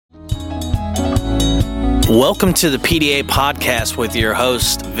Welcome to the PDA podcast with your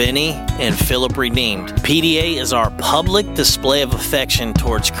hosts, Vinny and Philip Redeemed. PDA is our public display of affection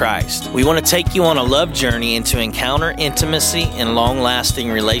towards Christ. We want to take you on a love journey into encounter intimacy and long-lasting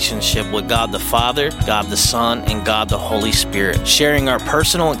relationship with God the Father, God the Son, and God the Holy Spirit, sharing our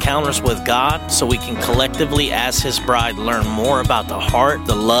personal encounters with God so we can collectively, as His bride, learn more about the heart,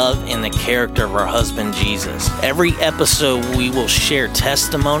 the love, and the character of our husband, Jesus. Every episode, we will share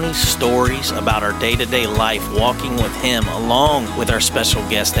testimonies, stories about our day-to-day life walking with Him, along with our special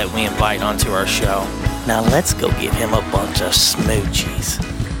guest that we invite onto our show. Now let's go give him a bunch of smoochies.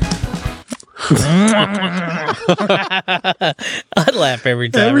 I laugh every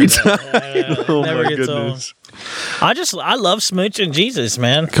time. Every time. Oh never my gets goodness. old. I love smooching Jesus,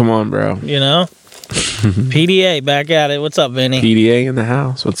 man. Come on, bro. You know? PDA, back at it. What's up, Vinny? PDA in the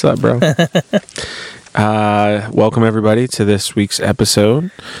house. What's up, bro? Welcome, everybody, to this week's episode.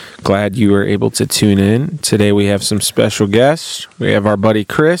 Glad you were able to tune in. Today we have some special guests. We have our buddy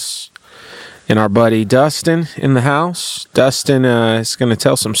Chris and our buddy Dustin in the house. Dustin is going to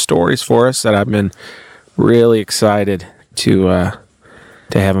tell some stories for us that I've been really excited to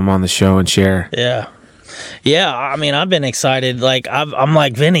have him on the show and share. Yeah, I mean, I've been excited. Like, I'm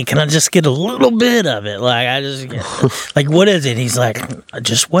like, Vinny, can I just get a little bit of it? Like, like, what is it? He's like,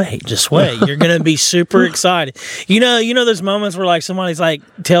 just wait. You're going to be super excited. You know those moments where, like, somebody's, like,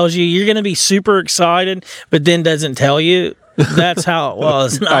 tells you you're going to be super excited, but then doesn't tell you? That's how it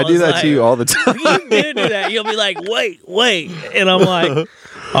was. I do that to you all the time. You do that. You'll be like, wait. And I'm like,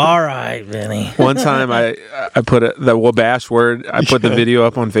 all right, Vinny. One time I put the Wabash word, I put the video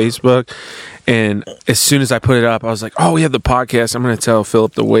up on Facebook, and as soon as I put it up, I was like, oh, we have the podcast. I'm going to tell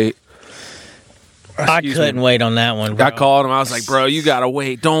Philip to wait. I couldn't wait on that one, bro. I called him. I was like, bro, you got to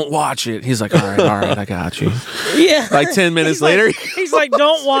wait. Don't watch it. He's like, all right, I got you. Yeah. Like 10 minutes later. He's like,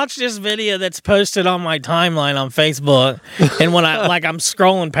 don't watch this video that's posted on my timeline on Facebook. And when I'm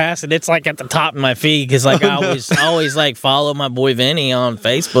scrolling past it, it's like at the top of my feed because like I always like follow my boy Vinny on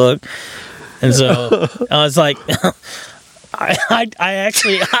Facebook. And so I was like, I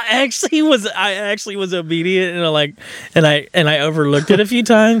actually was obedient and I overlooked it a few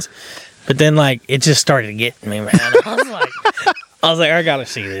times. But then, like, it just started getting me, man. I was like, I gotta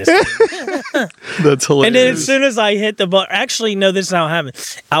see this. That's hilarious. And then as soon as I hit the button, actually, no, this is how it happened.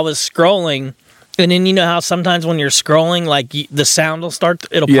 I was scrolling, and then you know how sometimes when you're scrolling, like, the sound will start,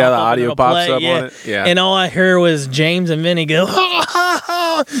 it'll pop up. Yeah, the audio pops up on it. Yeah. And all I hear was James and Vinny go, ha, ha,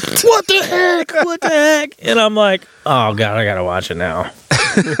 ha, what the heck? And I'm like, oh, God, I gotta watch it now.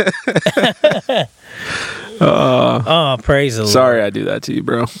 Praise the Lord. Sorry I do that to you,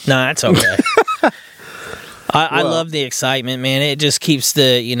 bro. No, that's okay. I love the excitement, man. It just keeps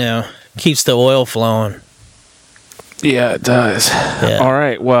the oil flowing. Yeah, it does. Yeah. All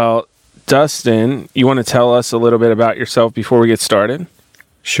right. Well, Dustin, you want to tell us a little bit about yourself before we get started?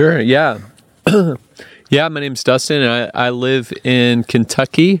 Sure, yeah. Yeah, my name's Dustin, and I live in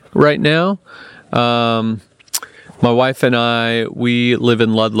Kentucky right now. My wife and I, we live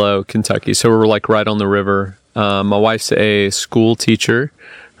in Ludlow, Kentucky, so we're like right on the river. My wife's a school teacher,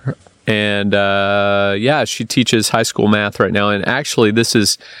 and she teaches high school math right now. And actually,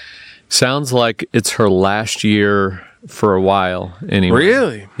 sounds like it's her last year for a while anyway.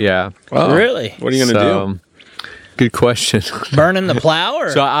 Really? Yeah. Wow. Really? What are you going to do? Good question. Burning the plow?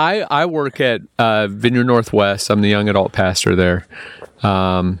 Or? So I work at Vineyard Northwest. I'm the young adult pastor there.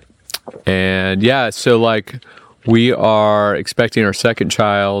 So like we are expecting our second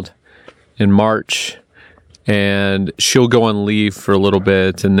child in March, and she'll go on leave for a little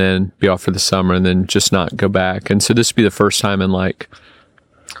bit and then be off for the summer and then just not go back. And so this will be the first time in like,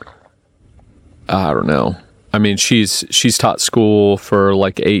 I don't know. I mean, she's taught school for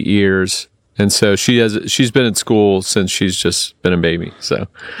like 8 years. And so she's been in school since she's just been a baby. So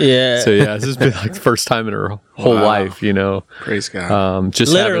yeah, this has been like the first time in her whole life, you know. Praise God.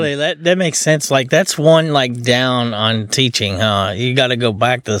 Just literally that makes sense. Like that's one like down on teaching, huh? You got to go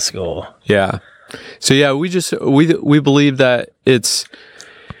back to school. Yeah. So yeah, we believe that it's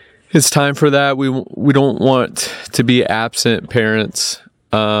time for that. We don't want to be absent parents.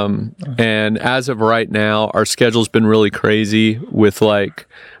 And as of right now, our schedule's been really crazy with like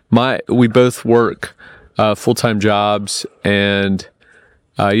we both work full-time jobs, and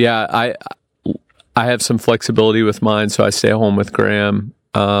I have some flexibility with mine, so I stay home with Graham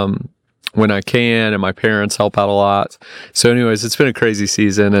when I can, and my parents help out a lot. So anyways, it's been a crazy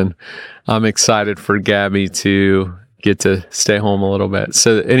season, and I'm excited for Gabby to get to stay home a little bit.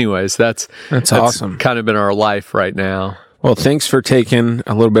 So anyways, that's awesome. Kind of been our life right now. Well, thanks for taking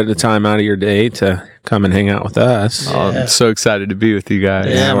a little bit of time out of your day to come and hang out with us. I'm so excited to be with you guys.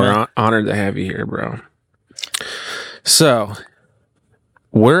 Yeah, we're honored to have you here, bro. So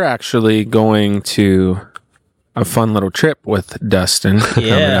we're actually going to a fun little trip with Dustin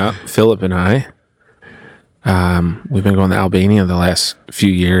coming up, Philip and I. We've been going to Albania the last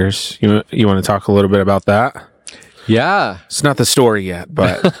few years. You want to talk a little bit about that? Yeah. It's not the story yet,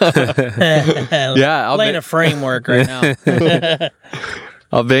 but yeah, laying a framework right now.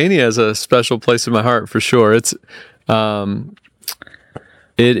 Albania is a special place in my heart for sure. It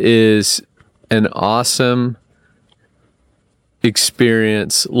is an awesome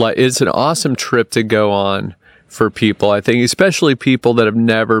experience. Like, it's an awesome trip to go on for people, I think, especially people that have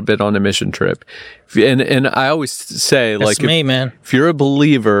never been on a mission trip. And I always say, That's like, me, man. If you're a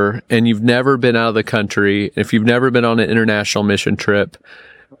believer and you've never been out of the country, if you've never been on an international mission trip,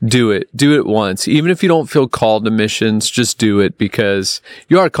 do it. Do it once. Even if you don't feel called to missions, just do it, because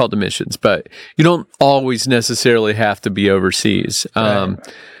you are called to missions, but you don't always necessarily have to be overseas. Right.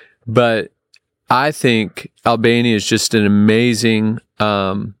 But I think Albania is just an amazing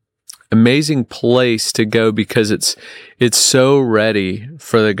place to go, because it's so ready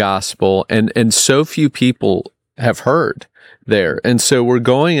for the gospel, and so few people have heard there. And so we're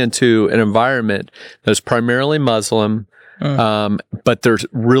going into an environment that's primarily Muslim, but they're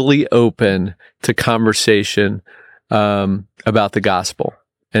really open to conversation about the gospel.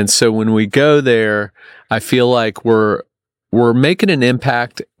 And so when we go there, I feel like we're making an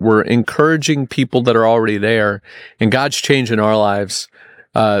impact. We're encouraging people that are already there, and God's changing our lives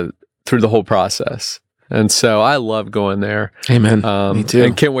through the whole process. And so I love going there. Amen. Me too.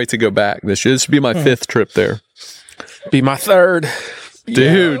 And can't wait to go back this year. This will be my 5th trip there. Be my 3rd.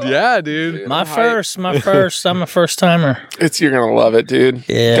 Dude, yeah, dude. My first. I'm a first timer. You're going to love it, dude.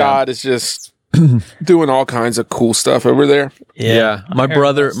 Yeah. God is just doing all kinds of cool stuff over there. Yeah. My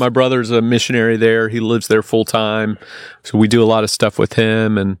brother's a missionary there. He lives there full time. So we do a lot of stuff with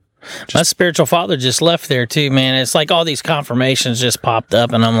him, and my spiritual father just left there too, man. It's like all these confirmations just popped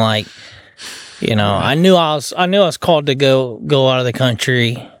up, and I'm like, I knew I was called to go out of the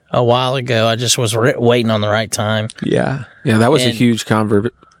country a while ago. I just was waiting on the right time. Yeah. Yeah, that was a huge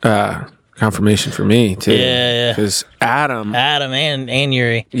confirmation for me too. Yeah. Because Adam and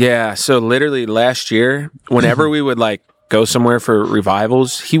Yuri. Yeah, so literally last year, whenever we would like go somewhere for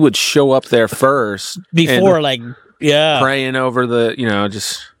revivals, he would show up there first Before praying over the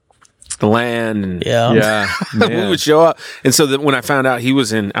just the land. And Yeah. we would show up. And so that when I found out he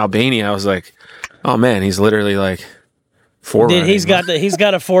was in Albania, I was like, oh man, he's literally like forerunner. Dude, he's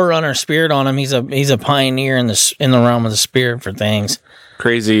got a forerunner spirit on him. He's a pioneer in the realm of the spirit for things.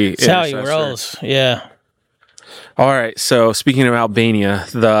 Crazy. That's how he rolls. Yeah. All right. So speaking of Albania,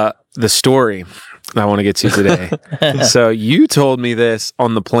 the story I want to get to today. So you told me this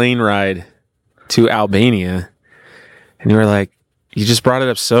on the plane ride to Albania, and you were like, you just brought it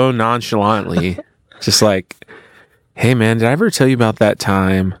up so nonchalantly, just like, hey man, did I ever tell you about that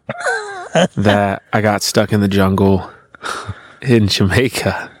time that I got stuck in the jungle in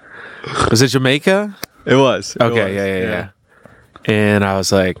Jamaica? Was it Jamaica? It was. Okay, yeah. And I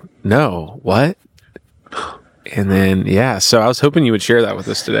was like, no, what? And then, so I was hoping you would share that with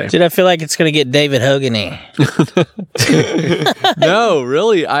us today. Dude, I feel like it's going to get David Hogan-y. No,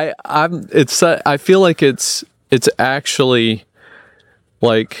 really. I feel like it's actually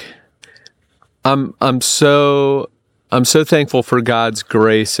like, I'm so thankful for God's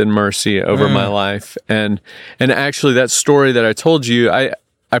grace and mercy over my life. And actually that story that I told you, I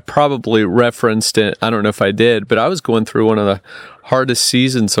probably referenced it. I don't know if I did, but I was going through one of the hardest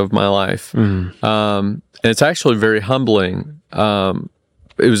seasons of my life. And it's actually very humbling. It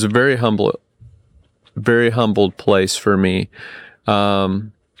was a very humbled place for me. I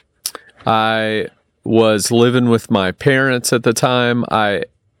was living with my parents at the time. I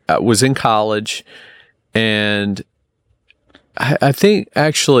was in college, and I think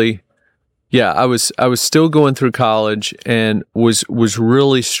actually, I was still going through college and was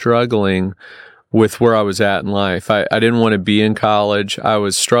really struggling with where I was at in life. I didn't want to be in college. I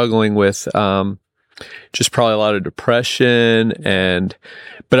was struggling with just probably a lot of depression,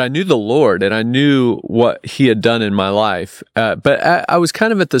 but I knew the Lord and I knew what He had done in my life. But I was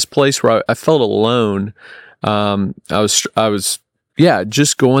kind of at this place where I felt alone. I was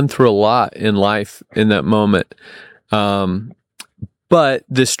just going through a lot in life in that moment. But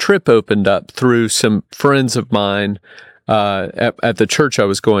this trip opened up through some friends of mine at the church I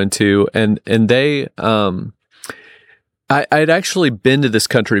was going to, and they I'd actually been to this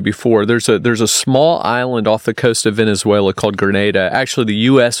country before. There's a small island off the coast of Venezuela called Grenada. Actually, the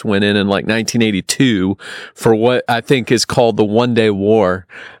U.S. went in like 1982 for what I think is called the One Day War.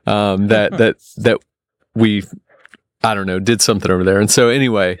 That we, I don't know, did something over there. And so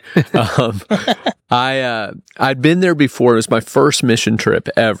anyway, I'd been there before. It was my first mission trip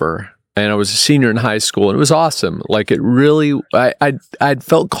ever. And I was a senior in high school, and it was awesome. Like, it really, I'd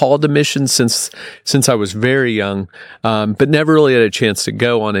felt called to mission since I was very young, but never really had a chance to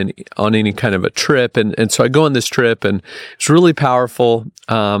go on any kind of a trip. And so I go on this trip, and it's really powerful.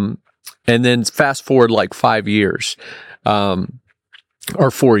 And then fast forward like 5 years, or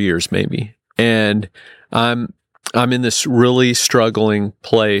 4 years maybe, and I'm in this really struggling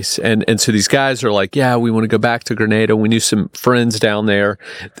place. And so these guys are like, yeah, we want to go back to Grenada. We knew some friends down there.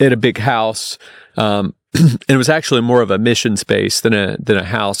 They had a big house. And it was actually more of a mission space than a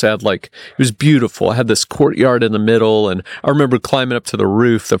house. It was beautiful. I had this courtyard in the middle. And I remember climbing up to the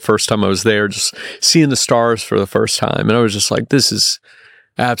roof the first time I was there, just seeing the stars for the first time. And I was just like, this is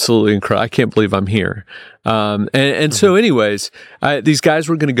absolutely incredible. I can't believe I'm here. So anyways, these guys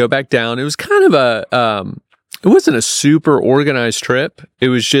were going to go back down. It was kind of it wasn't a super organized trip. It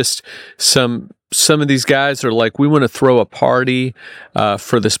was just some of these guys are like, we want to throw a party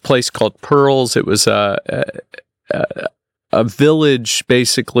for this place called Pearls. It was a village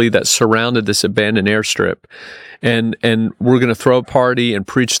basically that surrounded this abandoned airstrip. And we're going to throw a party and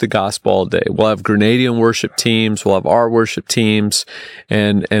preach the gospel all day. We'll have Grenadian worship teams. We'll have our worship teams,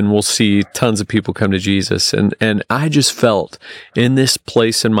 and we'll see tons of people come to Jesus. And I just felt in this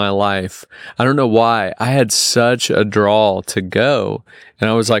place in my life, I don't know why, I had such a draw to go. And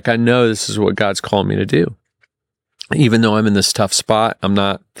I was like, I know this is what God's calling me to do. Even though I'm in this tough spot, I'm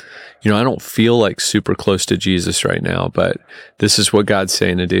not, I don't feel like super close to Jesus right now, but this is what God's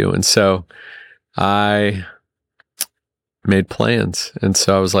saying to do. And so I made plans. And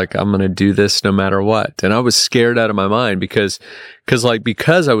so I was like, I'm going to do this no matter what. And I was scared out of my mind because I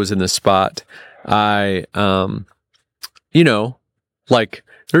was in this spot, there's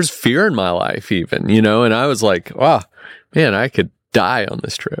fear in my life even, and I was like, wow, man, I could die on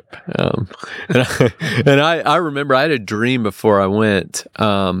this trip. I remember I had a dream before I went,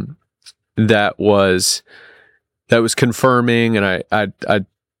 that was confirming, and I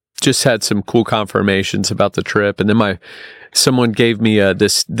just had some cool confirmations about the trip. And then someone gave me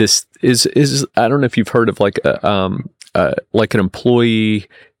this is I don't know if you've heard of like an employee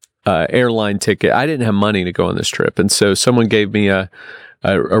airline ticket. I didn't have money to go on this trip, and so someone gave me a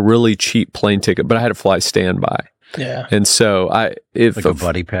really cheap plane ticket, but I had to fly standby. Yeah. And so if like a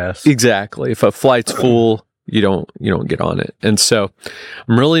buddy pass. Exactly. If a flight's full, you don't get on it. And so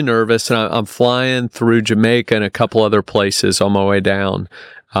I'm really nervous, and I'm flying through Jamaica and a couple other places on my way down.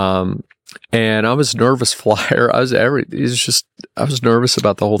 And I was a nervous flyer. I was nervous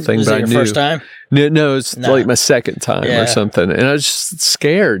about the whole thing. Was but it your I knew, first time? No, it's like my second time or something. And I was just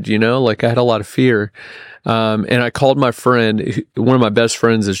scared, like I had a lot of fear. And I called my friend. One of my best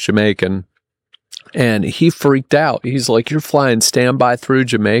friends is Jamaican. And he freaked out. He's like, you're flying standby through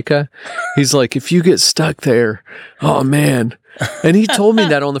Jamaica? He's like, if you get stuck there, oh man. And he told me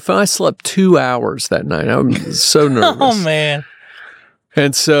that on the phone. I slept 2 hours that night. I was so nervous. Oh man.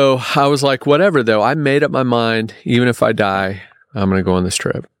 And so I was like, whatever though. I made up my mind, even if I die, I'm going to go on this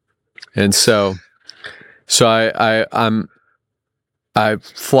trip. And so I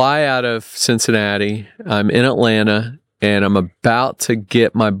fly out of Cincinnati. I'm in Atlanta. And I'm about to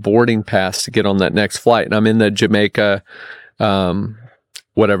get my boarding pass to get on that next flight. And I'm in the Jamaica,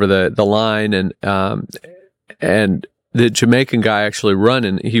 whatever the line, and the Jamaican guy actually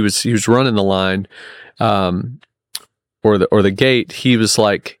running. He was running the line, or the gate. He was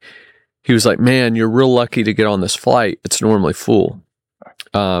like, man, you're real lucky to get on this flight. It's normally full,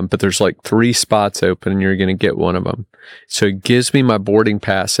 but there's like 3 spots open, and you're going to get one of them. So he gives me my boarding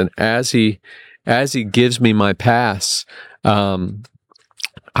pass, and as he gives me my pass,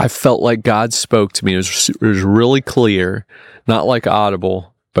 I felt like God spoke to me. It was really clear, not like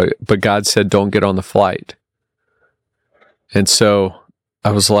audible, but God said, "Don't get on the flight." And so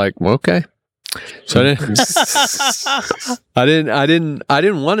I was like, well, "Okay." So I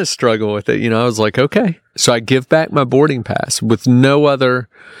didn't want to struggle with it. I was like, "Okay." So I give back my boarding pass with no other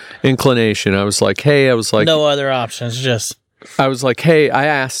inclination. I was like, no other options, I was like, hey, I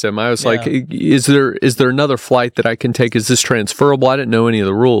asked him, I was like, is there another flight that I can take? Is this transferable? I didn't know any of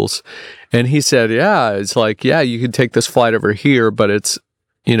the rules. And he said, yeah. It's like, yeah, you can take this flight over here, but it's,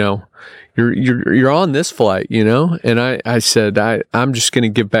 you're on this flight, And I said, I'm just going to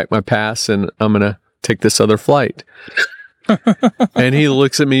give back my pass, and I'm going to take this other flight. And he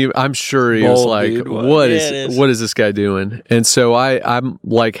looks at me. I'm sure he was Bold, like, dude. what Yeah, it is. is this guy doing? And so I'm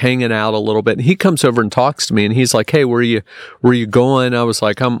like hanging out a little bit. And he comes over and talks to me, and he's like, hey, where you going? I was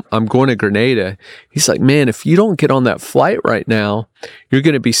like, I'm going to Grenada. He's like, man, if you don't get on that flight right now, you're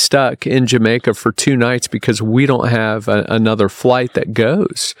going to be stuck in Jamaica for 2 nights because we don't have another flight that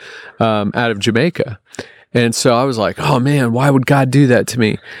goes out of Jamaica. And so I was like, oh man, why would God do that to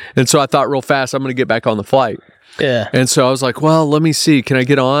me? And so I thought real fast, I'm going to get back on the flight. Yeah. And so I was like, well, let me see. Can I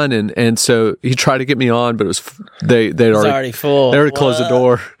get on? And so he tried to get me on, but it was, they'd already full. They already closed the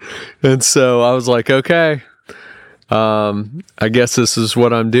door. And so I was like, okay, I guess this is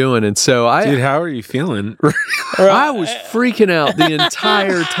what I'm doing. And so Dude, how are you feeling? I was freaking out the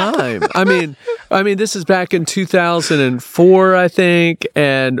entire time. I mean, this is back in 2004, I think,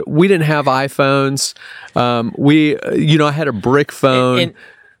 and we didn't have iPhones. I had a brick phone. And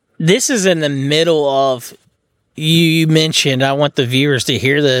this is in the middle of, you mentioned, I want the viewers to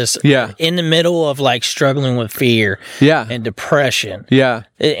hear this. Yeah. In the middle of like struggling with fear. Yeah. And depression. Yeah.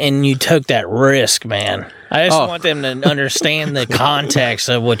 And you took that risk, man. I just want them to understand the context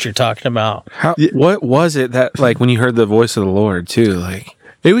of what you're talking about. What was it that, like, when you heard the voice of the Lord, too? Like,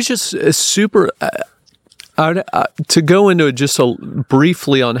 It was just a super. To go into it just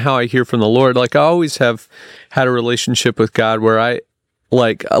briefly on how I hear from the Lord, like I always have had a relationship with God where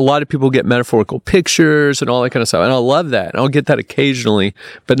like a lot of people get metaphorical pictures and all that kind of stuff. And I love that. And I'll get that occasionally,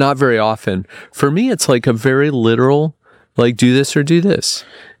 but not very often. For me, it's like a very literal, like do this or do this.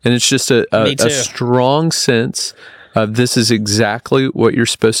 And it's just a strong sense of this is exactly what you're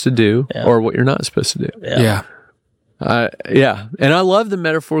supposed to do or what you're not supposed to do. yeah. And I love the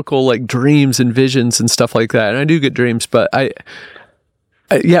metaphorical like dreams and visions and stuff like that. And I do get dreams, but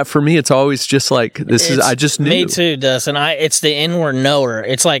for me, it's always just like, I just knew. Me too, Dustin. It's the inward knower.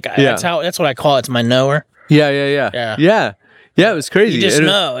 It's like, that's what I call it. It's my knower. Yeah, it was crazy. You just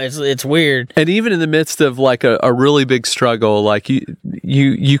know. It's weird. And even in the midst of like a really big struggle, like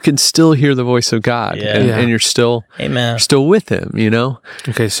you can still hear the voice of God, and you're still with Him, you know.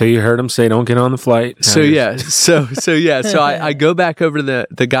 Okay, so you heard him say, "Don't get on the flight." So I go back over to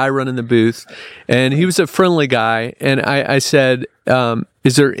the guy running the booth, and he was a friendly guy, and I said,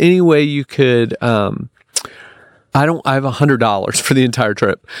 "Is there any way you could?" I have $100 for the entire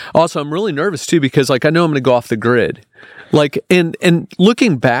trip. Also, I'm really nervous too because like I know I'm going to go off the grid. Like, and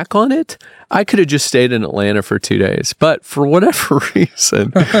looking back on it, I could have just stayed in Atlanta for 2 days, but for whatever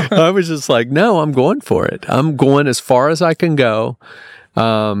reason, I was just like, no, I'm going for it. I'm going as far as I can go.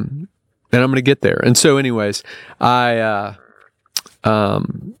 And I'm going to get there. And so anyways, I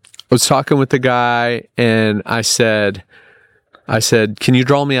was talking with the guy and I said, can you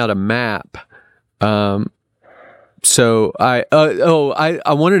draw me out a map? So I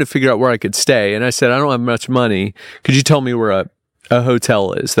wanted to figure out where I could stay, and I said, I don't have much money. Could you tell me where a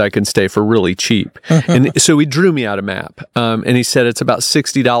hotel is that I can stay for really cheap? And so he drew me out a map, and he said it's about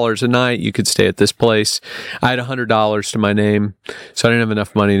 $60 a night. You could stay at this place. I had $100 to my name, so I didn't have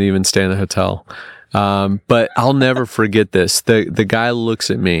enough money to even stay in the hotel. But I'll never forget this. The guy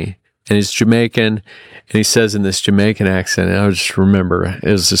looks at me, and he's Jamaican, and he says in this Jamaican accent, and I just remember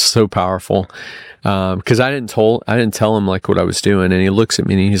it was just so powerful. Because I didn't tell him like what I was doing, and he looks at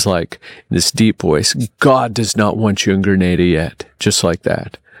me and he's like, in this deep voice, God does not want you in Grenada yet, just like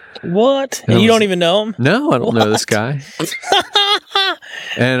that. What? And you don't even know him? No, I don't know this guy.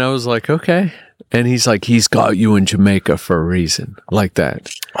 And I was like, okay. And he's like, he's got you in Jamaica for a reason, like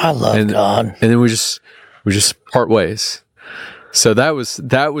that. I love God. And then we just part ways. So that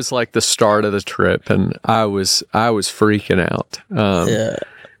was like the start of the trip, and I was freaking out.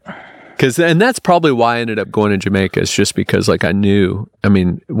 And that's probably why I ended up going to Jamaica. It's just because like I knew, I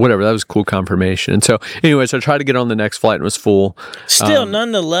mean, whatever, that was cool confirmation. And so anyways, I tried to get on the next flight and it was full. Still,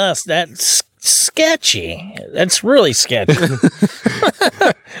 nonetheless, that's sketchy. That's really sketchy.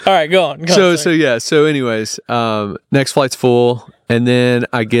 All right, go on. So anyways, next flight's full. And then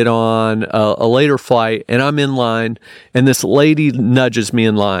I get on a later flight, and I'm in line, and this lady nudges me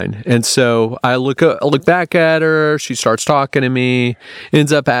in line. And so I look back at her. She starts talking to me,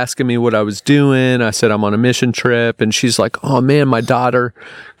 ends up asking me what I was doing. I said I'm on a mission trip, and she's like, "Oh man, my daughter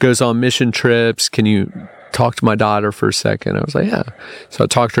goes on mission trips. Can you talk to my daughter for a second?" I was like, "Yeah." So I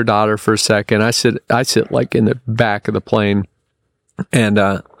talked to her daughter for a second. I sit like in the back of the plane,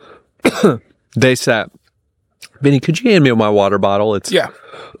 and they sat. Benny, could you hand me my water bottle? Yeah.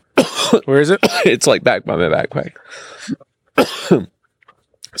 Where is it? It's like back by my backpack.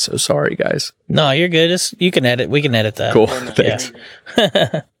 So sorry, guys. No, you're good. You can edit. We can edit that. Cool. Thanks.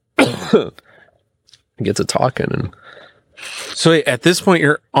 Get to talking and So at this point,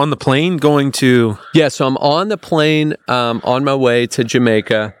 you're on the plane going to... Yeah, so I'm on the plane on my way to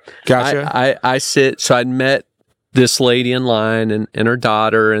Jamaica. Gotcha. I sit, so I'd met this lady in line and her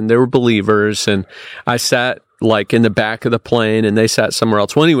daughter, and they were believers, and I sat like in the back of the plane, and they sat somewhere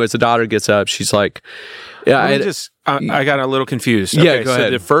else. Well, anyways, the daughter gets up. She's like... Yeah, I got a little confused. Yeah, go ahead. So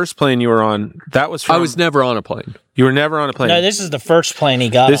the first plane you were on, that was from... I was never on a plane. You were never on a plane? No, this is the first plane he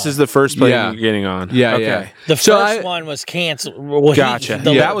got This on. is the first plane Yeah. you're getting on. Yeah, okay. yeah. The So first one was canceled. Gotcha.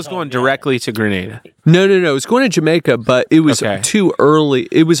 That was going directly to Grenada. No. It was going to Jamaica, but it was Okay. too early.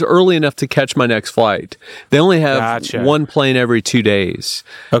 It was early enough to catch my next flight. They only have Gotcha. one plane every 2 days.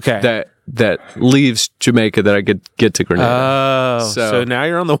 Okay. That leaves Jamaica that I could get to Grenada. Oh, so now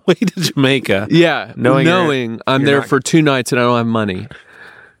you're on the way to Jamaica. Yeah, knowing I'm you're there not- for 2 nights and I don't have money.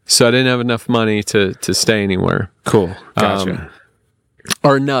 So I didn't have enough money to stay anywhere. Cool. Gotcha.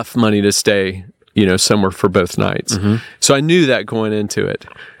 Or enough money to stay, somewhere for both nights. Mm-hmm. So I knew that going into it.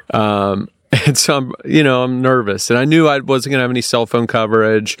 And so I'm nervous, and I knew I wasn't going to have any cell phone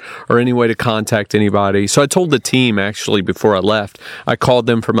coverage or any way to contact anybody. So I told the team actually before I left. I called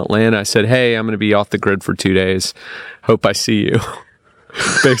them from Atlanta. I said, "Hey, I'm going to be off the grid for 2 days. Hope I see you."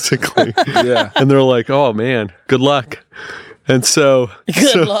 Basically, Yeah. And they're like, "Oh man, good luck." And so,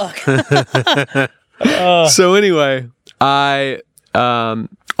 Good luck. so anyway, I on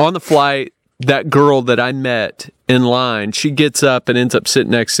the flight, that girl that I met in line, she gets up and ends up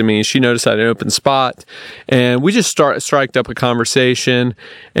sitting next to me. She noticed I had an open spot, and we just striked up a conversation,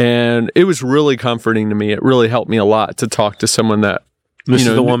 and it was really comforting to me. It really helped me a lot to talk to someone that This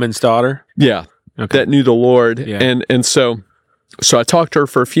is the woman's daughter? yeah, Okay. that knew the Lord, Yeah. and so I talked to her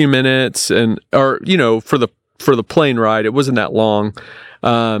for a few minutes, for the plane ride, it wasn't that long,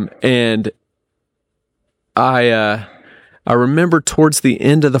 and I remember towards the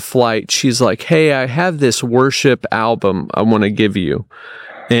end of the flight, she's like, "Hey, I have this worship album I want to give you,"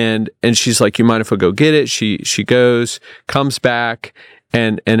 and she's like, "You mind if I go get it?" She goes, comes back,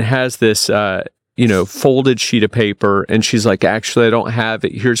 and has this folded sheet of paper, and she's like, "Actually, I don't have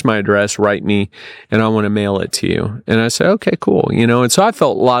it. Here's my address. Write me, and I want to mail it to you." And I said, "Okay, cool." And so I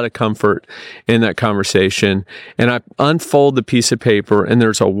felt a lot of comfort in that conversation. And I unfold the piece of paper, and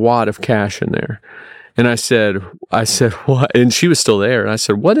there's a wad of cash in there. And I said, "What?" And she was still there. And I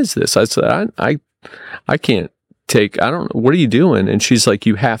said, "What is this?" I said, I can't take. I don't. What are you doing?" And she's like,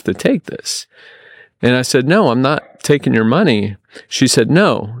 "You have to take this." And I said, "No, I'm not taking your money." She said,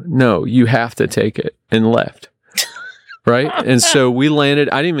 No, you have to take it," and left. Right. And so we landed.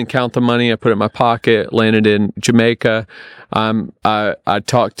 I didn't even count the money. I put it in my pocket, landed in Jamaica. I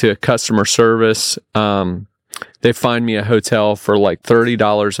talked to customer service. They find me a hotel for like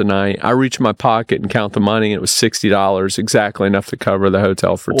 $30 a night. I reach in my pocket and count the money, and it was $60, exactly enough to cover the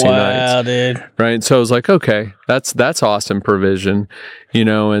hotel for 2 nights. Wow, dude. Right. And so I was like, okay, that's awesome provision,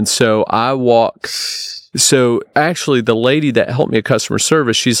 and so I walk. So actually the lady that helped me at customer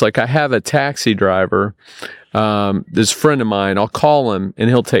service, she's like, "I have a taxi driver, this friend of mine, I'll call him and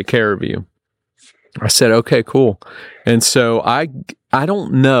he'll take care of you." I said, "Okay, cool." And so I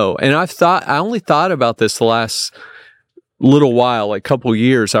don't know. And I only thought about this the last little while, like couple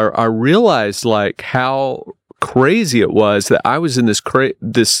years. I realized like how crazy it was that I was in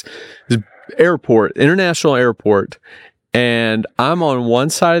this airport, international airport, and I'm on one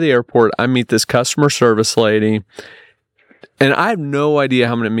side of the airport. I meet this customer service lady, and I have no idea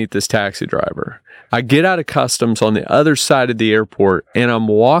how I'm going to meet this taxi driver. I get out of customs on the other side of the airport, and I'm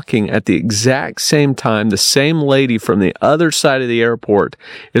walking at the exact same time. The same lady from the other side of the airport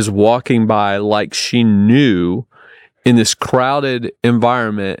is walking by like she knew in this crowded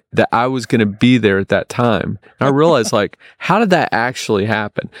environment that I was going to be there at that time. And I realized, like, how did that actually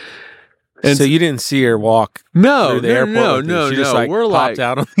happen? And so you didn't see her walk through the airport? No. She just We're popped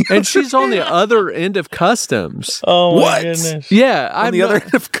out on the and she's on the other end of customs. Oh, my What? goodness. Yeah. on the other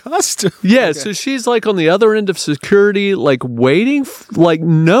end of customs. Yeah, so she's like on the other end of security, like waiting,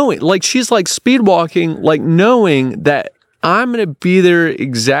 knowing, like she's like speed walking, like knowing that I'm going to be there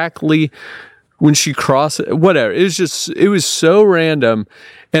exactly when she crosses, whatever. It was so random.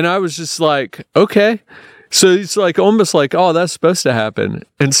 And I was just like, okay. So it's like almost like, oh, that's supposed to happen.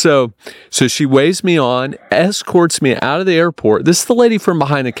 And so she waves me on, escorts me out of the airport. This is the lady from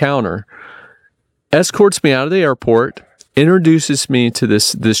behind the counter. Escorts me out of the airport, introduces me to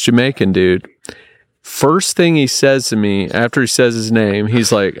this Jamaican dude. First thing he says to me after he says his name,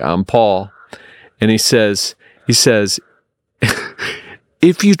 he's like, "I'm Paul." And he says,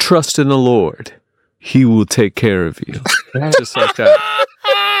 "If you trust in the Lord, he will take care of you." Just like that.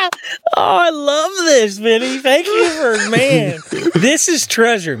 Oh, I love this, Vinny. Thank you for, man. This is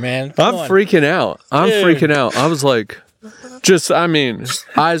treasure, man. I'm freaking out. Dude. Freaking out. I was like, Just, I mean,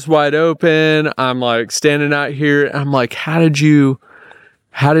 eyes wide open. I'm like standing out here. I'm like, how did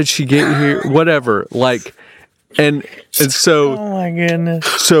she get here? Whatever. Like, and so, Oh my goodness.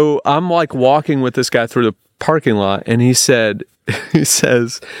 so I'm like walking with this guy through the parking lot, and he says,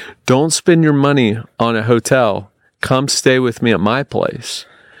 don't spend your money on a hotel. Come stay with me at my place.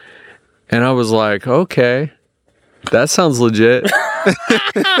 And I was like, okay, that sounds legit.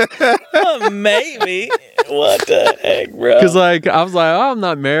 Maybe. What the heck, bro? Because like I was like, oh, I'm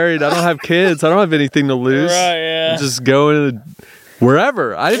not married. I don't have kids. I don't have anything to lose. Right, yeah. Just go into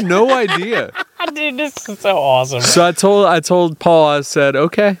wherever. I had no idea. Dude, this is so awesome. So I told Paul, I said,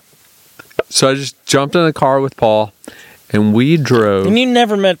 okay. So I just jumped in the car with Paul, and we drove. And you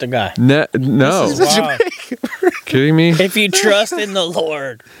never met the guy. No. Wow. Kidding me? If you trust in the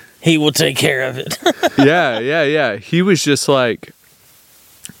Lord, He will take care of it. Yeah. He was just like,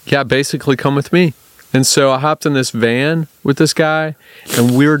 yeah, basically come with me. And so I hopped in this van with this guy,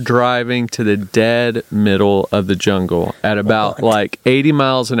 and we were driving to the dead middle of the jungle at about like 80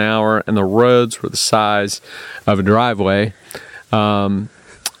 miles an hour, and the roads were the size of a driveway. And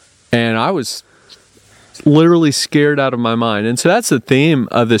I was literally scared out of my mind. And so that's the theme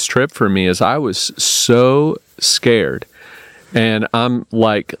of this trip for me, is I was so scared. And I'm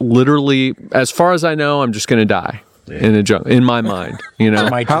like, literally, as far as I know, I'm just going to die. In the jungle, in my mind, you know. I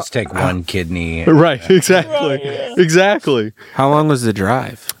might just take one kidney. Right, exactly. How long was the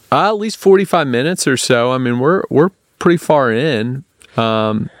drive? At least 45 minutes or so. I mean, we're pretty far in,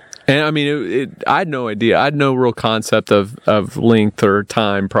 and I mean, I had no idea. I had no real concept of length or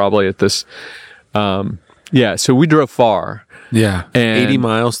time probably at this. Yeah, so we drove far. Yeah, And 80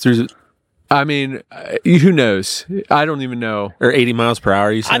 miles through. I mean, who knows? I don't even know. Or 80 miles per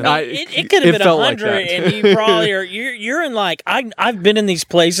hour, you I said? mean, it could have been felt like 100, that. and you probably are. You're in like I've been in these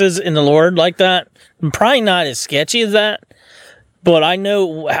places in the Lord like that. I'm probably not as sketchy as that, but I know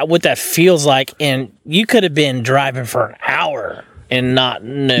what that feels like. And you could have been driving for an hour and not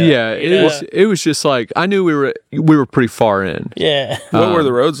know. Yeah, it was just like I knew we were pretty far in. Yeah. What were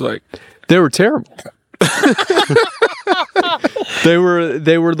the roads like? They were terrible. They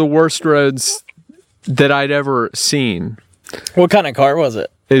were the worst roads that I'd ever seen. What kind of car was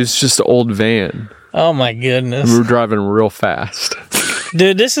it? It was just an old van. Oh my goodness, We were driving real fast.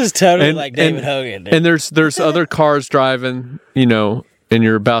 dude! This is totally And- like David and- Hogan. Dude. And there's other cars driving, you know, and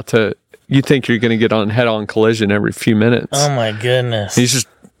you think you're going to get on head-on collision every few minutes. Oh my goodness! He's just,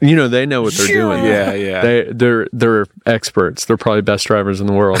 you know, they know what they're doing. Yeah. They're experts. They're probably best drivers in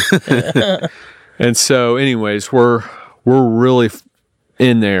the world. And so, anyways, we're really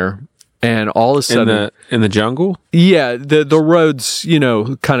in there, and all of a sudden, In the jungle? yeah, the roads, you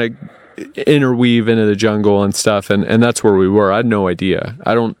know, kind of interweave into the jungle and stuff, and that's where we were. I had no idea.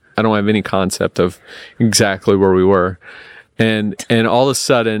 I don't have any concept of exactly where we were, and all of a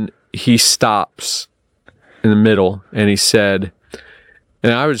sudden he stops in the middle, and he said,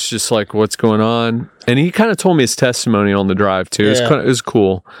 and I was just like, "What's going on?" And he kind of told me his testimony on the drive too. Yeah. It was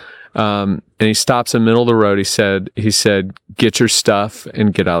cool. And he stops in the middle of the road. He said, "Get your stuff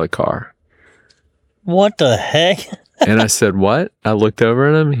and get out of the car." What the heck? And I said, "What?" I looked over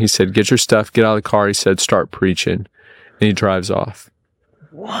at him. He said, "Get your stuff, get out of the car." He said, "Start preaching." And he drives off.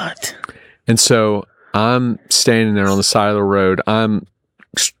 What? And so I'm standing there on the side of the road. I'm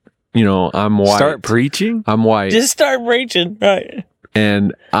white. Start preaching? I'm white. Just start preaching, right?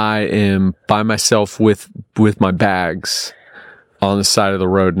 And I am by myself with my bags on the side of the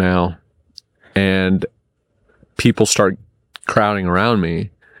road now. And people start crowding around me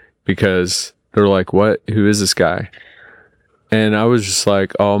because they're like, "What? Who is this guy?" And I was just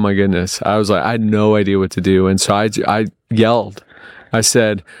like, oh my goodness. I was like, I had no idea what to do. And so I yelled. I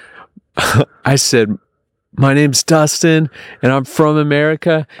said, "My name's Dustin, and I'm from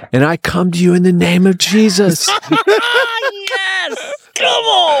America, and I come to you in the name of Jesus." Yes! Come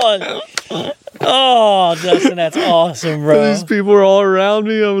on! Oh, Dustin, that's awesome, bro. These people were all around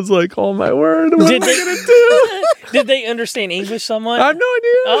me. I was like, oh my word, what am I going to do? Did they understand English somewhat? I have no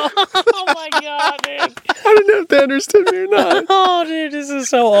idea. Oh my god, dude. I didn't know if they understood me or not. Oh, dude, this is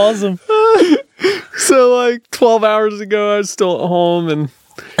so awesome. So like 12 hours ago, I was still at home and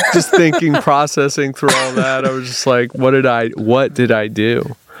just thinking, processing through all that. I was just like, what did I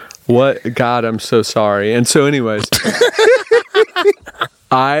do? God, I'm so sorry. And so anyways,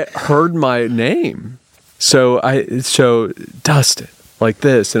 I heard my name. So Dustin, like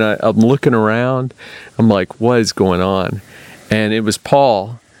this. And I'm looking around. I'm like, what is going on? And it was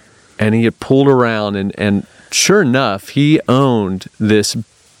Paul. And he had pulled around and sure enough, he owned this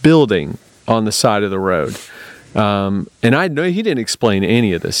building on the side of the road. And I know he didn't explain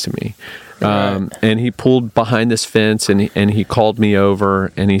any of this to me. And he pulled behind this fence and he called me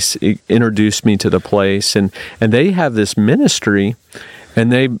over and he introduced me to the place. And they have this ministry,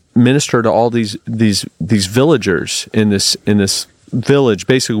 and they minister to all these villagers in this village.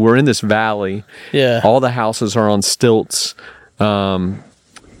 Basically, we're in this valley. Yeah. All the houses are on stilts.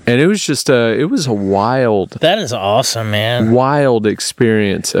 And it was just it was a wild. That is awesome, man. Wild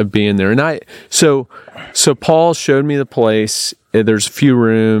experience of being there. And so Paul showed me the place. There's a few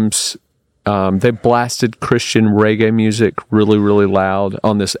rooms. They blasted Christian reggae music really, really loud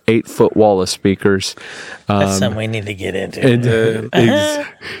on this 8-foot wall of speakers. That's something we need to get into.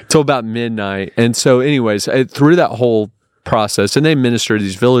 Till about midnight. And so anyways, through that whole process, and they ministered to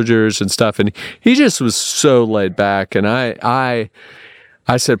these villagers and stuff, and he just was so laid back. And I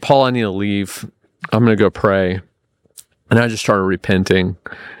said, Paul, I need to leave. I'm going to go pray. And I just started repenting.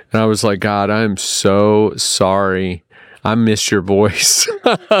 And I was like, God, I'm so sorry. I missed your voice.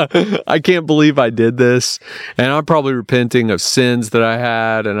 I can't believe I did this. And I'm probably repenting of sins that I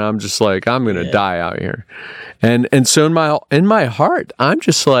had. And I'm just like, I'm going to die out here. And so in my heart, I'm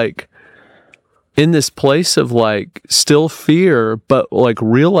just like in this place of like still fear, but like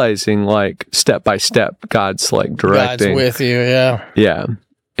realizing like step by step, God's like directing. God's with you. Yeah. Yeah.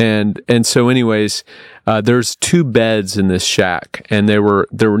 And so anyways, there's 2 beds in this shack, and there were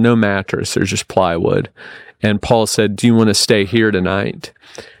no mattress. There's just plywood. And Paul said, do you want to stay here tonight?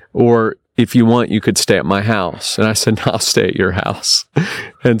 Or if you want, you could stay at my house. And I said, no, I'll stay at your house.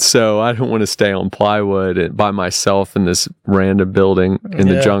 And so I don't want to stay on plywood by myself in this random building in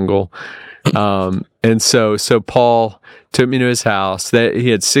the jungle. And so Paul took me to his house. He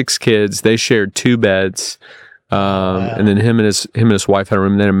had 6 kids. They shared 2 beds. And then him and his wife had a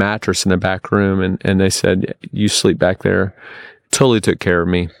room, and then a mattress in the back room. And they said, you sleep back there. Totally took care of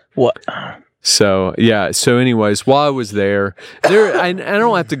me. What? So, yeah. So anyways, while I was there, I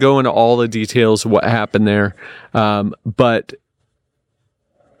don't have to go into all the details of what happened there. But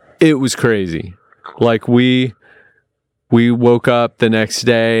it was crazy. Like we woke up the next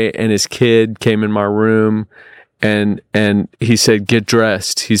day, and his kid came in my room, and he said, get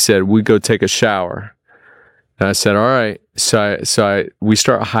dressed. He said, we go take a shower. And I said, all right. So we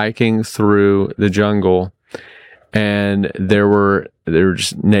start hiking through the jungle, and there were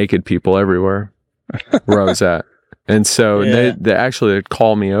just naked people everywhere where I was at. And so they actually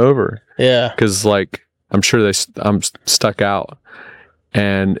called me over. Yeah. Cause like, I'm sure I'm stuck out.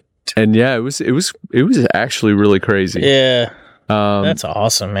 And yeah, it was actually really crazy. Yeah. That's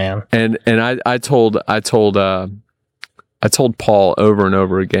awesome, man. And I told Paul over and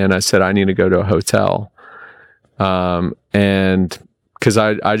over again, I said, I need to go to a hotel. And cause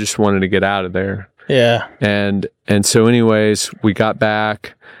I just wanted to get out of there. Yeah. And so anyways, we got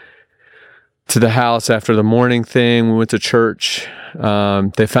back to the house after the morning thing. We went to church.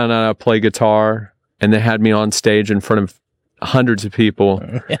 They found out I play guitar, and they had me on stage in front of hundreds of people,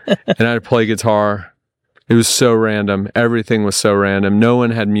 and I had to play guitar. It was so random. Everything was so random. No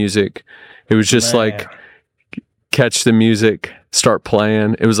one had music. It was just like catch the music, start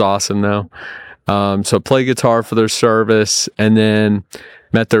playing. It was awesome though. So play guitar for their service, and then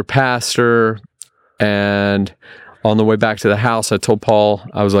met their pastor. And on the way back to the house, I told Paul,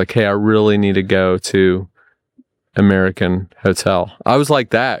 I was like, hey, I really need to go to American Hotel. I was like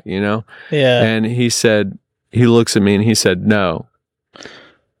that, you know? Yeah. And he looks at me and he said, no.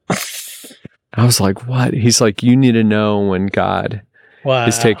 I was like, what? He's like, you need to know when God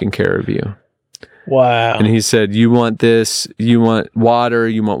is taking care of you. Wow. And he said, you want this, you want water,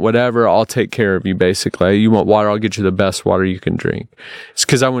 you want whatever, I'll take care of you, basically. You want water, I'll get you the best water you can drink. It's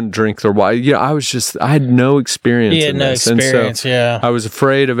because I wouldn't drink their water. Yeah, I had no experience in this. Experience, and so I was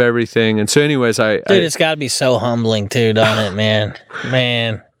afraid of everything. And so anyways, it's got to be so humbling too, doesn't it, man?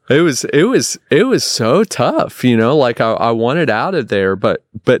 Man. It was so tough, you know, like I wanted out of there, but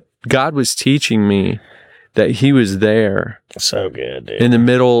God was teaching me that he was there. So good, dude. In the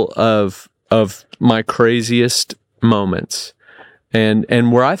middle of my craziest moments,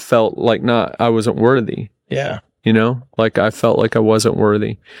 and where I felt like I wasn't worthy. Yeah. You know, like I felt like I wasn't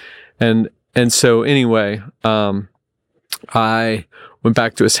worthy. And so anyway, I went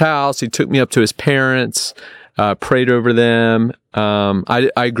back to his house. He took me up to his parents, prayed over them. I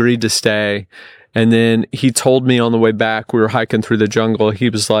agreed to stay. And then he told me on the way back, we were hiking through the jungle. He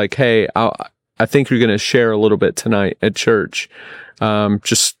was like, hey, I think you're going to share a little bit tonight at church.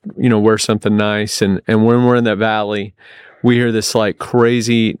 Just, you know, wear something nice. And when we're in that valley, we hear this like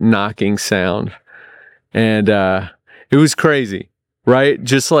crazy knocking sound. And, it was crazy, right?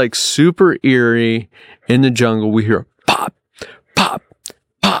 Just like super eerie in the jungle. We hear pop, pop,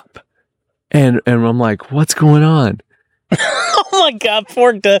 pop. And I'm like, what's going on? Oh my God,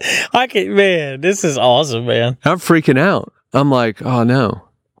 poor Doug. Man, this is awesome, man. I'm freaking out. I'm like, oh no.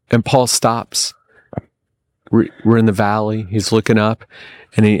 And Paul stops. We're in the valley. He's looking up,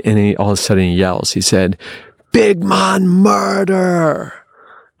 and he all of a sudden he yells. He said, "Big man murder!"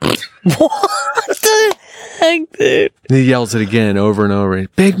 What the heck, dude? And he yells it again over and over.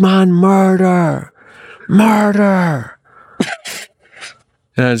 "Big man murder! Murder!"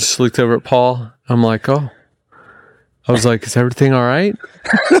 And I just looked over at Paul. I'm like, oh. I was like, is everything all right?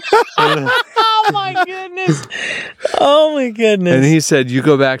 Oh my goodness. Oh my goodness. And he said, you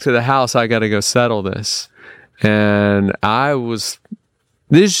go back to the house. I got to go settle this. And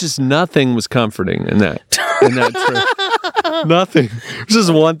there's just nothing was comforting in that trip. Nothing. It was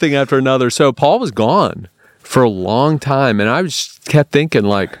just one thing after another. So Paul was gone for a long time. And I just kept thinking,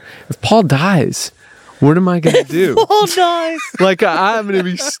 like, if Paul dies, what am I going to do? Paul dies. Like, I'm going to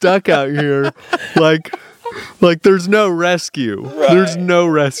be stuck out here. Like there's no rescue. Right. There's no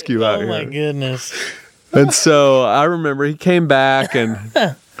rescue out here. Oh my goodness. And so I remember he came back and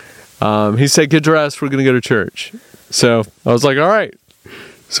he said, get dressed, we're going to go to church. So I was like, all right.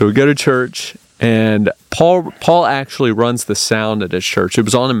 So we go to church, and Paul actually runs the sound at his church. It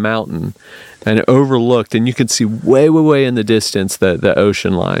was on a mountain and it overlooked, and you could see way, way, way in the distance the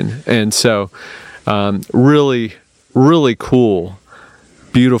ocean line. And so really, really cool,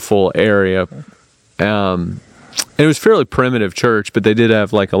 beautiful area. And it was fairly primitive church, but they did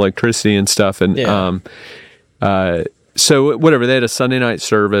have like electricity and stuff. And so whatever, they had a Sunday night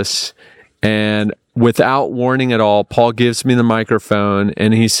service, and without warning at all, Paul gives me the microphone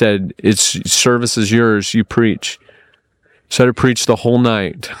and he said, service is yours, you preach. So I had to preach the whole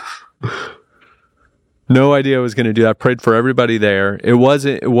night. No idea I was going to do that. I prayed for everybody there. It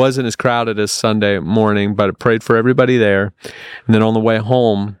wasn't as crowded as Sunday morning, but I prayed for everybody there. And then on the way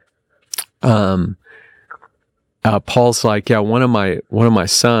home, Paul's like, yeah, one of my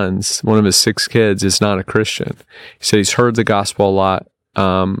sons, one of his 6 kids, is not a Christian. He said he's heard the gospel a lot.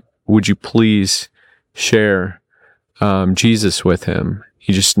 Would you please share Jesus with him?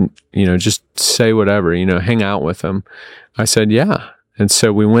 He just say whatever, hang out with him. I said, yeah. And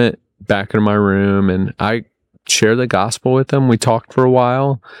so we went back into my room and I shared the gospel with him. We talked for a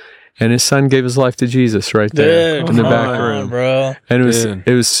while, and his son gave his life to Jesus right there in the back room, bro. And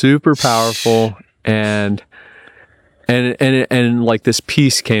it was super powerful. And like this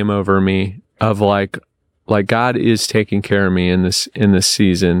peace came over me of like God is taking care of me in this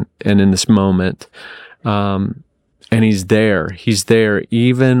season and in this moment. And he's there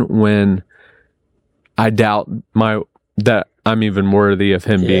even when I doubt that I'm even worthy of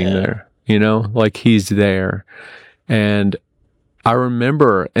him being there, like he's there. And I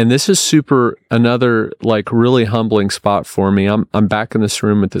remember, and this is another like really humbling spot for me. I'm back in this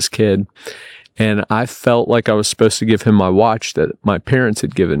room with this kid, and I felt like I was supposed to give him my watch that my parents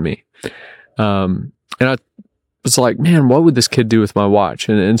had given me. And I was like, man, what would this kid do with my watch?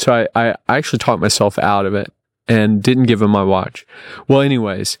 And so I actually talked myself out of it and didn't give him my watch. Well,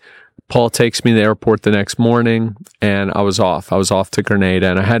 anyways, Paul takes me to the airport the next morning, and I was off to Grenada,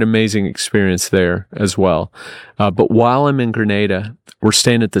 and I had an amazing experience there as well. But while I'm in Grenada, we're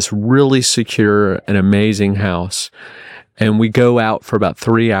staying at this really secure and amazing house. And we go out for about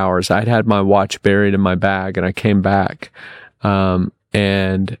 3 hours. I'd had my watch buried in my bag, and I came back,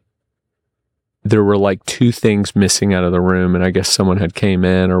 and there were like 2 things missing out of the room, and I guess someone had came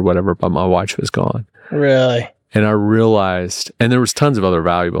in or whatever, but my watch was gone. Really? And I realized, and there was tons of other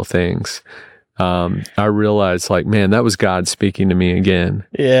valuable things. I realized, like, man, that was God speaking to me again.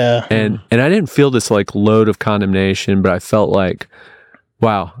 Yeah. And I didn't feel this like load of condemnation, but I felt like,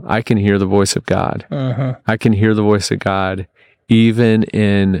 wow, I can hear the voice of God. Uh-huh. I can hear the voice of God even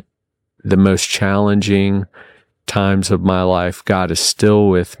in the most challenging times of my life. God is still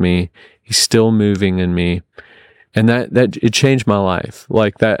with me. He's still moving in me. And that it changed my life.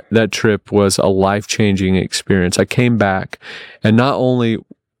 Like that trip was a life-changing experience. I came back, and not only,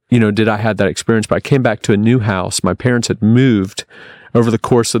 did I have that experience, but I came back to a new house. My parents had moved over the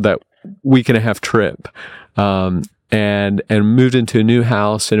course of that week and a half trip. And moved into a new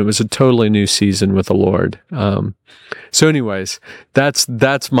house, and it was a totally new season with the Lord. So anyways,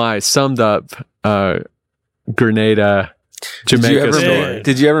 that's my summed up Grenada, Jamaica story.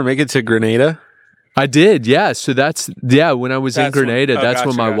 Did you ever make it to Grenada? I did, yeah. So when I was in Grenada, that's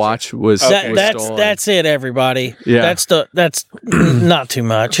when my watch was stolen. That's it, everybody. Yeah. That's not too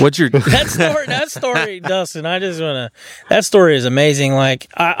much. What's your that story, Dustin? That story is amazing.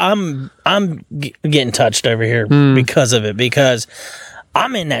 Like I'm getting touched over here because of it, because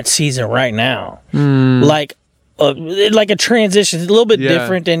I'm in that season right now. Like like a transition, a little bit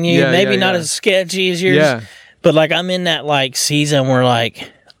different than you, maybe not as sketchy as yours. Yeah. But like I'm in that like season where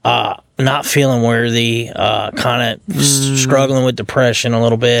like not feeling worthy, kind of struggling with depression a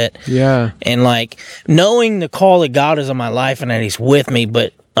little bit. Yeah. And like knowing the call that God is on my life and that He's with me,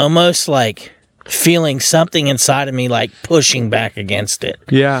 but almost like feeling something inside of me like pushing back against it.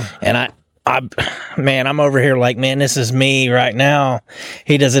 Yeah. And I'm over here like, man, this is me right now.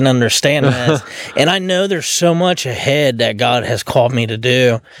 He doesn't understand this. And I know there's so much ahead that God has called me to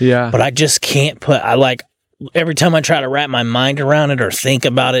do. Yeah. But I just can't every time I try to wrap my mind around it or think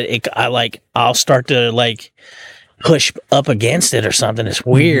about it, I'll start to like push up against it or something. It's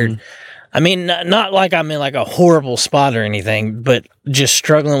weird. Mm-hmm. I mean, not like I'm in like a horrible spot or anything, but just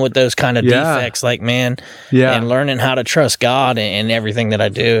struggling with those kind of defects, like, man, and learning how to trust God in everything that I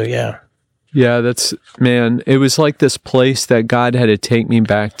do. Yeah. Yeah, man, it was like this place that God had to take me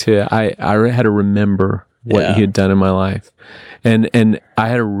back to. I had to remember what He had done in my life. And I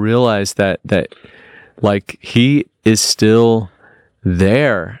had to realize that like He is still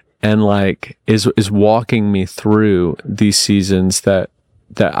there and like is walking me through these seasons that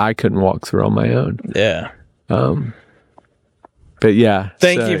I couldn't walk through on my own. Yeah. But yeah.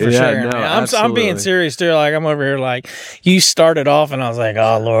 Thank you for sharing. No, I'm being serious too. Like I'm over here like you started off and I was like,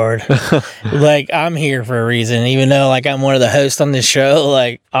 oh Lord. Like I'm here for a reason. Even though like I'm one of the hosts on this show,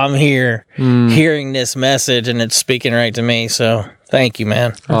 like I'm here hearing this message and it's speaking right to me. So thank you,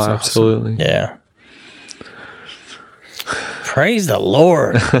 man. Oh, absolutely. Awesome. Yeah. Praise the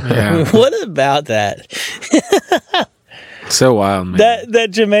Lord. What about that? So wild, man.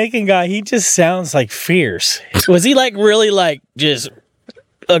 That Jamaican guy, he just sounds like fierce. Was he like really like just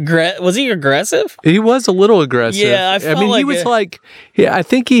was he aggressive? He was a little aggressive. Yeah, I mean, he was like, I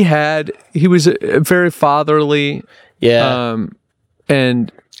think he was very fatherly. Yeah.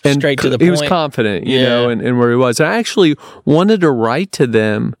 And straight to the point. He was confident, you know, in where he was. I actually wanted to write to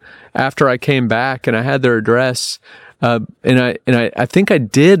them after I came back and I had their address. And I think I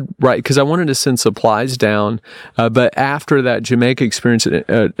did write because I wanted to send supplies down. But after that Jamaica experience,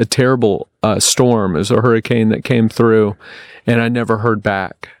 a terrible storm, it was a hurricane that came through, and I never heard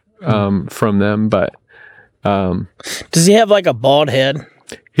back from them. But does he have like a bald head?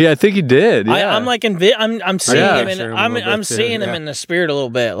 Yeah, I think he did. Yeah. I'm like I'm seeing him in I'm seeing him in the spirit a little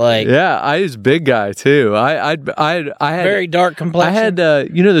bit. Like he's a big guy too. I had very dark complexion. I had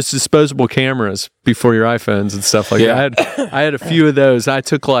those disposable cameras before your iPhones and stuff like that. I had a few of those. I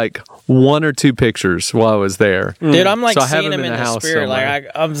took like 1 or 2 pictures while I was there. Dude, I'm like seeing him in the spirit. Somewhere. Like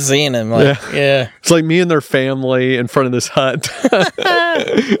I'm seeing him. Like it's like me and their family in front of this hut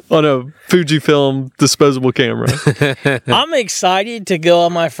on a Fujifilm disposable camera. I'm excited to go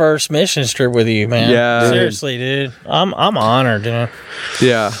on my first mission trip with you, man. Yeah, seriously, dude. I'm honored, dude.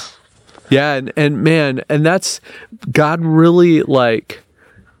 Yeah, and man, and that's God really like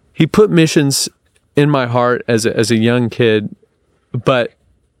He put missions in my heart as a young kid, but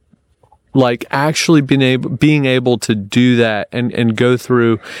like actually being able to do that and go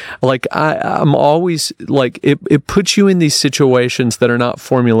through, like I'm always like it puts you in these situations that are not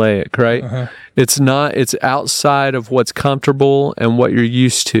formulaic, right? Uh-huh. It's outside of what's comfortable and what you're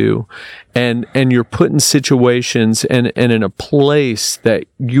used to, and you're put in situations and in a place that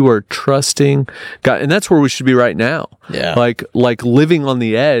you are trusting God, and that's where we should be right now. Yeah, like living on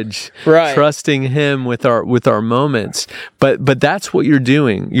the edge, right? Trusting Him with our moments. But that's what you're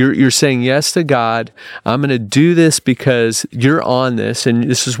doing. You're saying yes to God. I'm going to do this because you're on this, and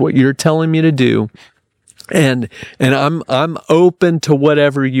this is what you're telling me to do. And I'm open to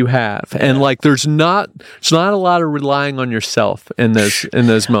whatever you have. And like there's not a lot of relying on yourself in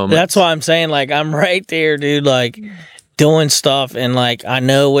those moments. That's why I'm saying like I'm right there, dude, like doing stuff and like I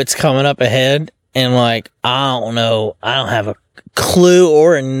know what's coming up ahead and like I don't know, I don't have a clue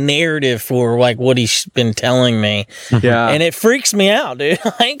or a narrative for like what He's been telling me. Yeah. And it freaks me out, dude.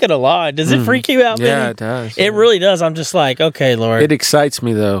 I ain't gonna lie. Does it freak you out, Yeah, Benny? it does. It really does. I'm just like, okay, Lord. It excites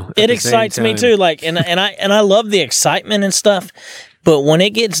me though. It excites me too. Like and I love the excitement and stuff. But when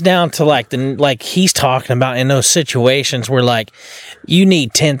it gets down to like he's talking about in those situations where like you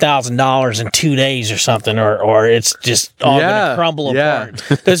need $10,000 in 2 days or something, or it's just all gonna crumble apart.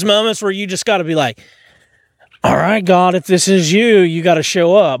 There's moments where you just got to be like, all right, God, if this is you got to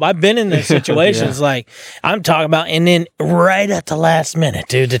show up. I've been in those situations like I'm talking about, and then right at the last minute,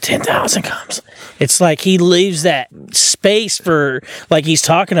 dude, the 10,000 comes. It's like He leaves that space for like He's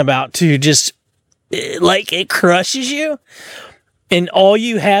talking about to just like it crushes you. And all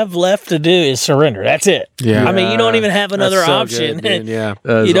you have left to do is surrender. That's it. Yeah. I mean, you don't even have another That's so option. good, dude. Yeah.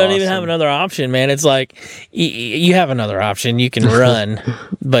 You don't even have another option, man. It's like you have another option. You can run,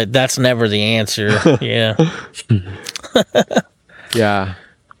 but that's never the answer. Yeah. Yeah.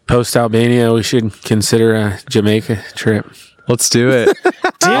 Post Albania, we should consider a Jamaica trip. Let's do it. Dude,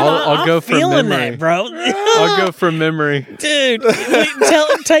 I'll go I'm from feeling memory. that, bro. I'll go from memory. Dude,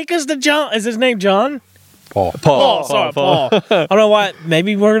 take us to John. Is his name John? Paul. Paul. Sorry, Paul. I don't know why.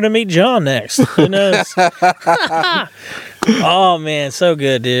 Maybe we're going to meet John next. Who knows? Oh, man. So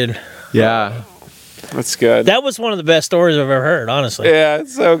good, dude. Yeah. That's good. That was one of the best stories I've ever heard, honestly. Yeah,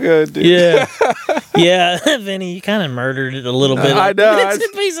 it's so good, dude. Yeah. Yeah. Vinny, you kind of murdered it a little bit. I know. Bits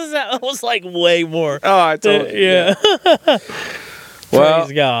and pieces. That was like way more. Oh, I told you. Yeah. Well,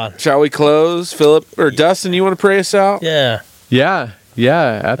 Praise God. shall we close? Philip or Dustin, you want to pray us out? Yeah. Yeah.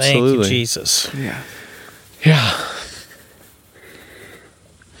 Yeah. Absolutely. Thank you, Jesus. Yeah. Yeah.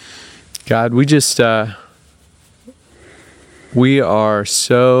 God, we just, we are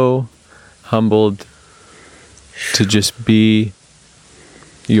so humbled to just be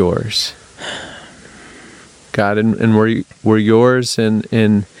yours. God, and we're yours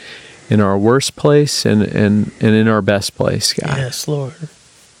in our worst place and in our best place, God. Yes, Lord.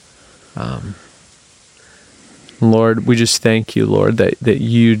 Lord, we just thank you, Lord, that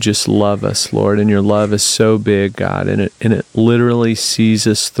you just love us, Lord, and your love is so big, God, and it literally sees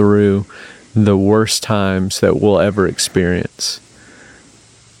us through the worst times that we'll ever experience.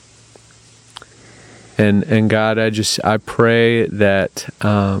 And God, I pray that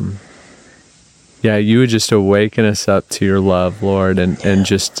you would just awaken us up to your love, Lord, and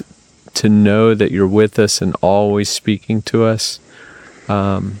just to know that you're with us and always speaking to us.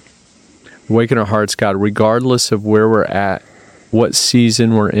 Awaken our hearts, God, regardless of where we're at, what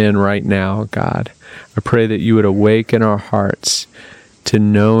season we're in right now, God. I pray that you would awaken our hearts to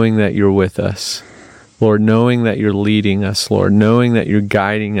knowing that you're with us. Lord, knowing that you're leading us, Lord, knowing that you're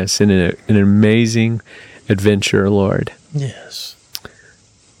guiding us in an amazing adventure, Lord. Yes.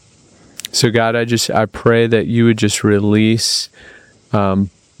 So God, I pray that you would just release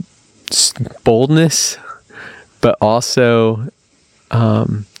boldness, but also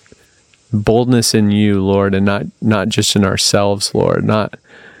boldness in you, Lord, and not just in ourselves, Lord.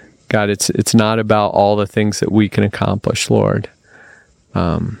 God, it's not about all the things that we can accomplish, Lord.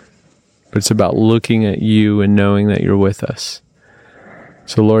 But it's about looking at you and knowing that you're with us.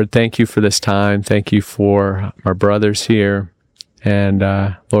 So, Lord, thank you for this time. Thank you for our brothers here. And,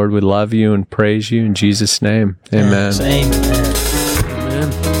 Lord, we love you and praise you in Jesus' name. Amen.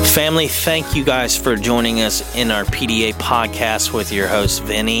 Amen. Family, thank you guys for joining us in our PDA podcast with your hosts,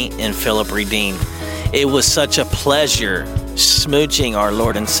 Vinny and Philip Redeemed. It was such a pleasure smooching our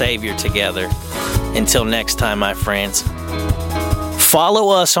Lord and Savior together. Until next time, my friends. Follow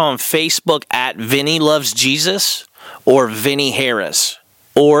us on Facebook at Vinny Loves Jesus or Vinny Harris,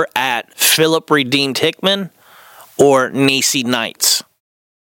 or at Philip Redeemed Hickman or Nisi Knights.